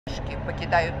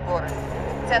Покидают город.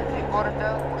 В центре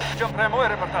города... Ждем прямой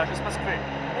репортаж из Москвы.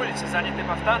 Улицы заняты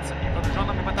повстанцами и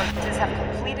вооруженными батальонами.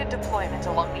 have completed deployment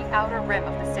along the outer rim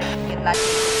of the city in that...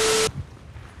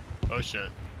 Oh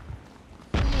shit.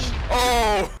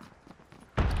 Oh!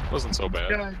 Wasn't so bad.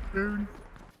 God, dude. You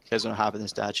guys wanna hop in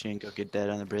this Dacia and go get dead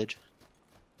on the bridge?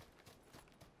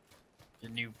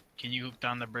 Can you hook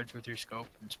down the bridge with your scope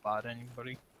and spot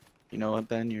anybody? You know what,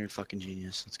 Ben? You're a fucking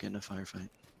genius. Let's get in a firefight.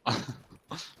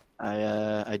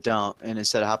 I don't. And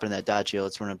instead of hopping in that Dacia,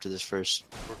 let's run up to this first.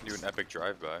 We can do an epic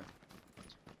drive-by.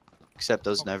 Except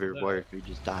those never work. We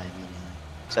just die immediately.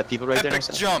 Is that people right Epic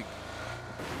there? jump!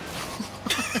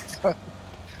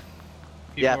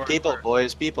 Yeah, people,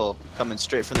 boys, people. Coming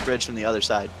straight from the bridge from the other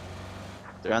side.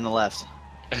 They're on the left.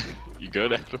 You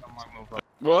good, Adam?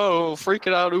 Whoa,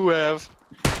 freaking out, Uav.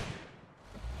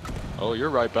 Oh, you're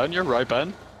right, Ben. You're right,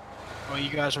 Ben. Oh, you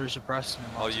guys are suppressing him.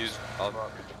 I'll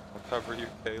cover you,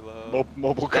 Caleb.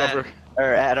 Mobile cover.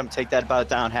 Or Adam, take that bout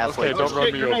down halfway. Okay, don't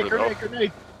run me over,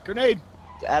 Grenade!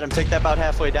 Adam, take that bout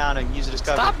halfway down and use it as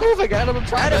cover. Stop moving, Adam. I'm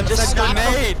trying to just stop.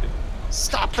 grenade.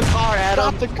 Stop the car,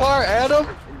 Adam. Stop the car, Adam.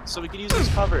 So we can use it as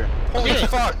cover. Holy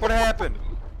fuck! What happened?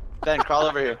 Ben, crawl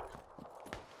over here.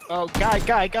 Oh, guy!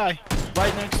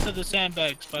 Right next to the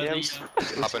sandbags by the...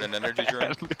 Hop in an energy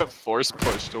drink. Adam got force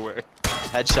pushed away.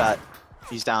 Headshot.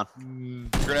 He's down.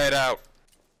 Grenade out.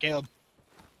 Caleb.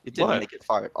 It didn't make it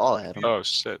far at all, Adam. Oh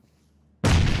shit.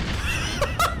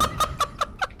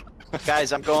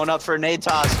 Guys, I'm going up for a nade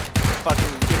toss.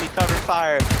 Fucking give me cover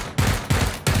fire.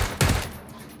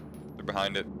 They're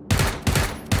behind it.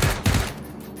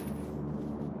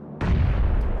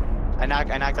 I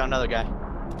knocked out another guy.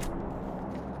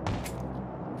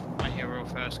 I'm here real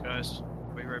fast, guys.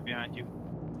 Wait right behind you.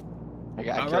 I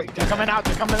got Alright, they're coming out!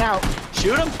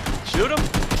 Shoot him! Shoot him!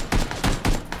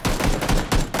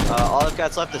 All I've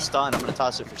got's left is stun. I'm gonna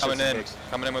toss it for Coming in. 66.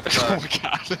 Coming in with the Oh fire. my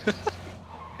god.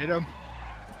 Hit him.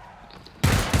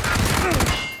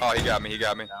 Oh, he got me.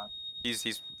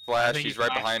 He's flash. He's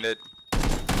right behind it.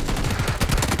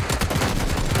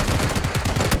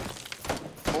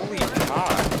 Holy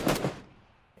fuck.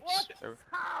 What?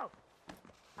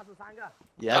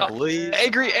 Yeah, boy.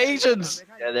 Angry Asians!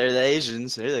 Yeah, they're the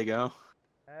Asians. There they go.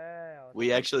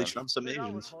 We actually trumped some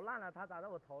Asians.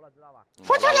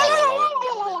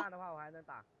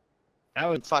 That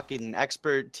was fucking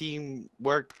expert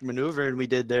teamwork maneuvering we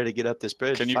did there to get up this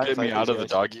bridge. Can you get me out of the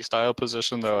doggy style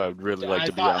position though? I'd really like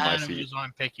to be on my feet. Was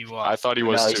on pick you up. I thought he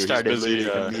was He too. started He's busy.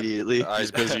 looting immediately.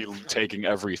 He's busy taking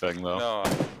everything though. No,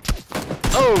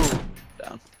 Oh!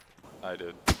 Down. I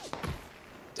did.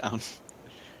 Down.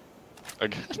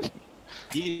 Again.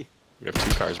 Yeah. We have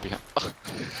 2 cars behind.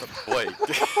 Blake.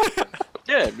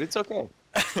 Yeah, it's okay.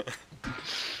 Did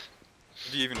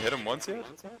you even hit him once yet?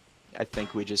 I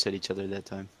think we just hit each other that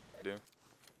time. Do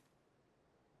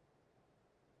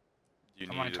you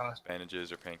Come on, need toss.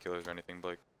 bandages or painkillers or anything,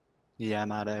 Blake? Yeah,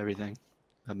 I'm out of everything.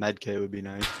 A med kit would be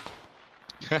nice.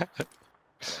 I don't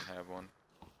have one.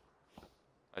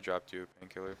 I dropped you a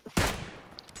painkiller.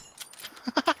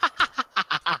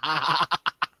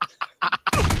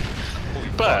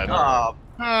 Ben, Oh,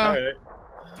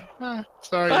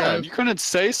 Sorry, Ben, guys. you couldn't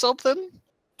say something?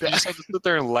 You just had to sit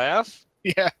there and laugh?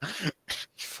 Yeah. You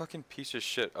fucking piece of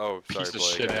shit. Oh, sorry, Piece of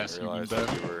Blake. shit I ass didn't realize human,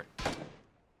 that you were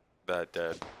that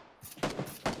dead.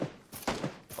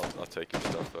 I'll take your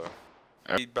stuff though.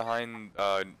 He's behind,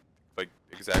 like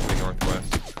exactly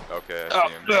northwest. Okay, I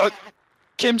see him.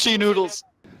 Kimchi noodles.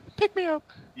 Pick me up.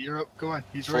 You're up. Go on.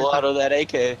 He's full right out of that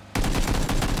AK.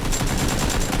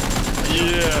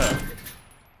 Yeah.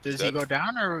 Does he Dead. go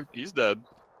down or? He's dead.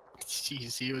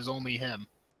 Jeez, he was only him.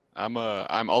 I'm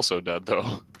also dead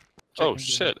though. Oh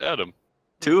shit, Adam.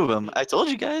 2 of them. I told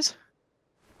you guys.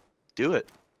 Do it.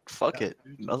 Fuck it.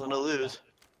 Nothing to lose.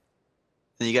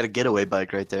 And you got a getaway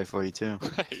bike right there for you too.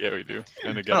 Yeah, we do.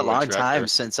 And It's been a long time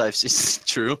since I've seen.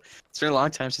 True. It's been a long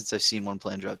time since I've seen one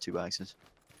plane drop 2 boxes.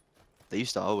 They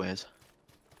used to always.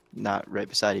 Not right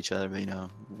beside each other, but you know,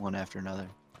 one after another.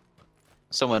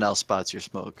 Someone else spots your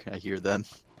smoke. I hear them.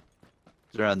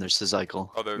 They're on their cycle.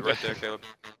 Oh, they're right there, Caleb.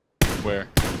 Where?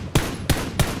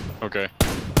 Okay.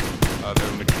 They're I'm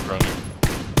gonna keep running.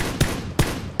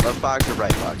 Left box or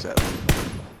right box, Adam?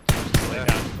 Lay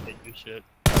down. Take your shit.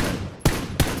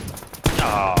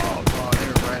 Oh, they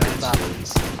were right on top of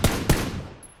these.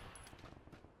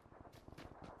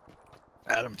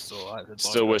 Adam's still alive.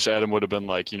 Still wish Adam would have been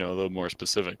like, you know, a little more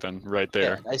specific than right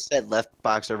there. Yeah, I said left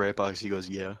box or right box. He goes,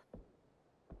 yeah.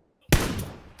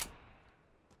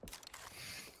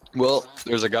 Well,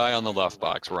 there's a guy on the left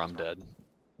box where I'm dead.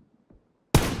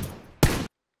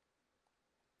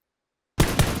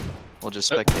 We'll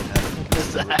just spectate that.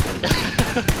 What's that?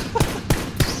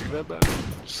 See that back?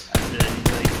 And then he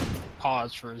like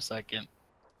paused for a second.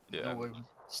 Yeah. No way was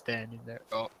standing there.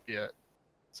 Oh yeah.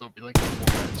 So it'll be like a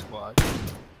 4-man squad.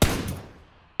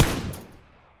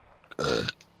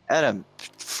 Adam,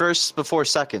 first before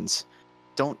seconds.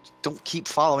 Don't keep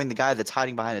following the guy that's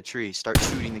hiding behind a tree. Start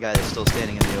shooting the guy that's still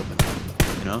standing in the open.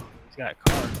 You know? He's got a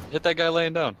car. Hit that guy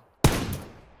laying down.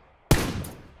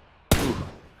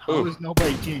 How is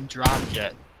nobody getting dropped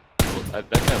yet? Well, that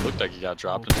kind of looked like he got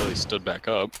dropped until he stood back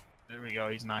up. There we go.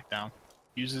 He's knocked down.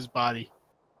 Use his body.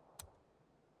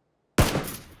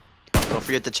 Don't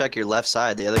forget to check your left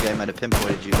side. The other guy might have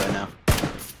pinpointed you by now.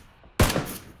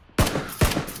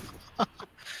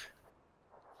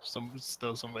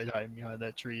 Still somebody hiding behind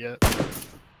that tree yet.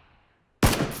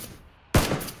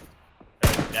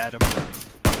 Adam,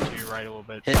 to your right a little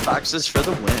bit. Hit boxes for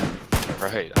the win.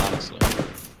 Right, honestly.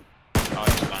 Oh,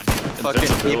 he's fine. Fucking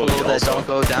people Invincibility that also. don't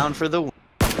go down for the win.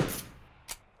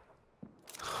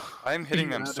 I'm hitting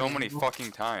them so many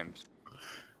fucking times.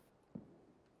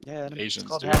 Yeah, Adam, Asians it's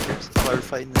called do. hackers. That's why we're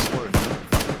fighting this war.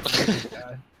 You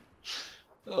know?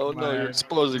 Oh no, you're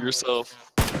exposing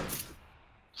yourself.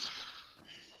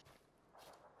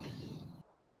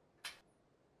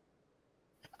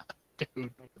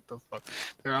 Dude, what the fuck?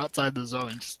 They're outside the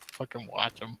zone. Just fucking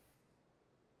watch them.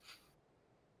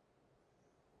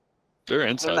 They're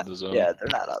inside the zone. Yeah, they're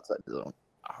not outside the zone.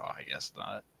 Oh, I guess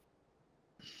not.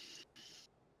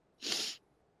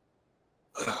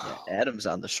 Yeah, Adam's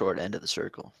on the short end of the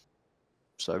circle.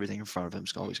 So everything in front of him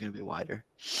is always going to be wider.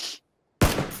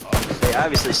 They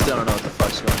obviously still don't know what the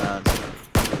fuck's going on.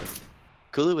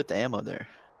 Cooley with the ammo there.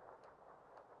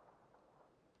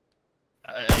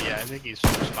 Yeah, I think he's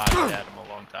spotted Adam a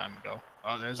long time ago.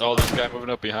 Oh, there's Oh, there's a guy moving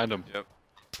up behind him. Yep.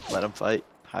 Let him fight.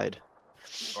 Hide.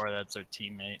 or that's their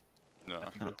teammate. No. I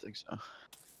don't think so.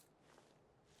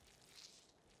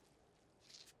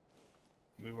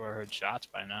 We would have heard shots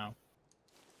by now.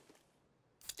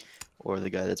 Or the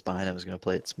guy that's behind him is going to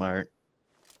play it smart.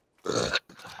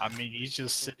 I mean, he's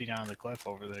just sitting on the cliff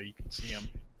over there. You can see him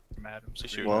from Adam's.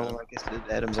 He's screen. shooting. Well, like I said,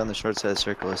 Adam's on the short side of the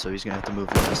circle, so he's going to have to move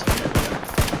west.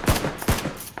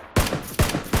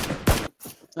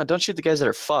 No, don't shoot the guys that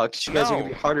are fucked. You guys are going to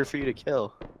be No. harder for you to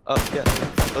kill. Oh, yeah,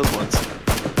 those ones.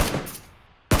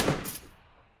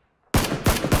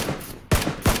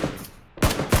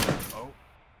 Oh.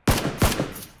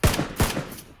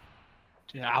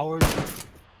 Yeah, Howard.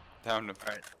 Down to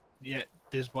Alright. Yeah,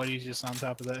 this buddy's just on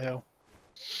top of that hill.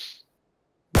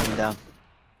 Moving down.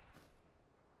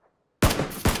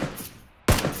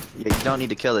 Yeah, you don't need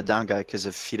to kill the down guy, because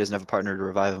if he doesn't have a partner to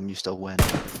revive him, you still win.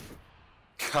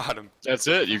 got him. That's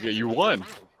it. You won.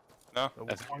 No. The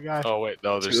one guy. Oh wait,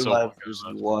 no. There's Two still left, one there's guy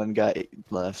left. one guy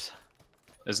left.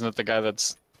 Isn't it the guy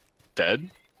that's dead?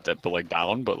 That but like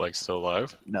down, but like still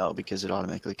alive? No, because it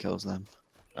automatically kills them.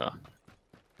 Oh.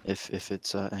 If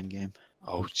it's end game.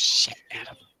 Oh shit,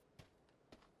 Adam.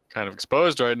 Kind of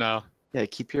exposed right now. Yeah,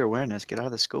 keep your awareness. Get out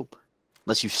of the scope.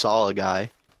 Unless you saw a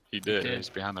guy. He did. did. He's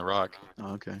behind the rock.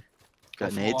 Oh, okay.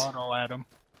 Got Full nades? auto, Adam.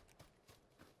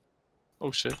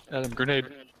 Oh shit, Adam, grenade.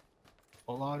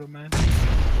 Full auto, man.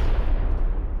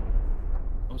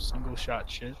 No single shot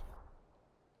shit.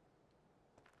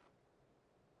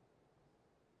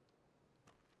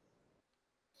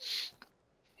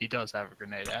 He does have a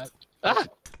grenade at. Ah!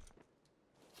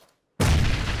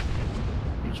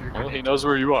 Use your Well, he grenade. knows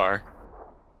where you are.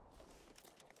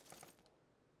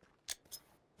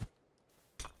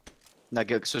 Now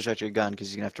go switch out your gun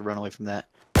because you're gonna have to run away from that.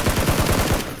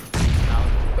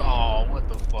 Oh, what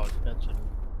the fuck? That should.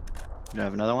 You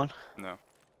have another one? No.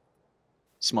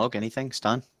 Smoke, anything?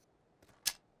 Stun?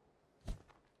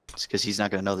 It's because he's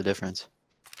not gonna know the difference.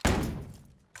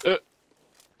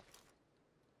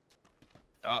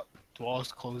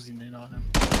 Dwall's closing in on him.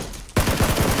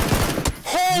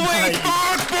 Holy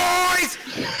fuck, boys!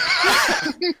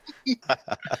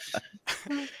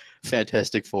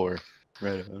 Fantastic Four.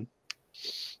 Right on.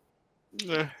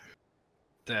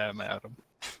 Damn, Adam.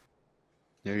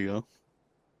 There you go.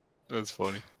 That's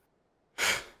funny.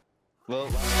 Well.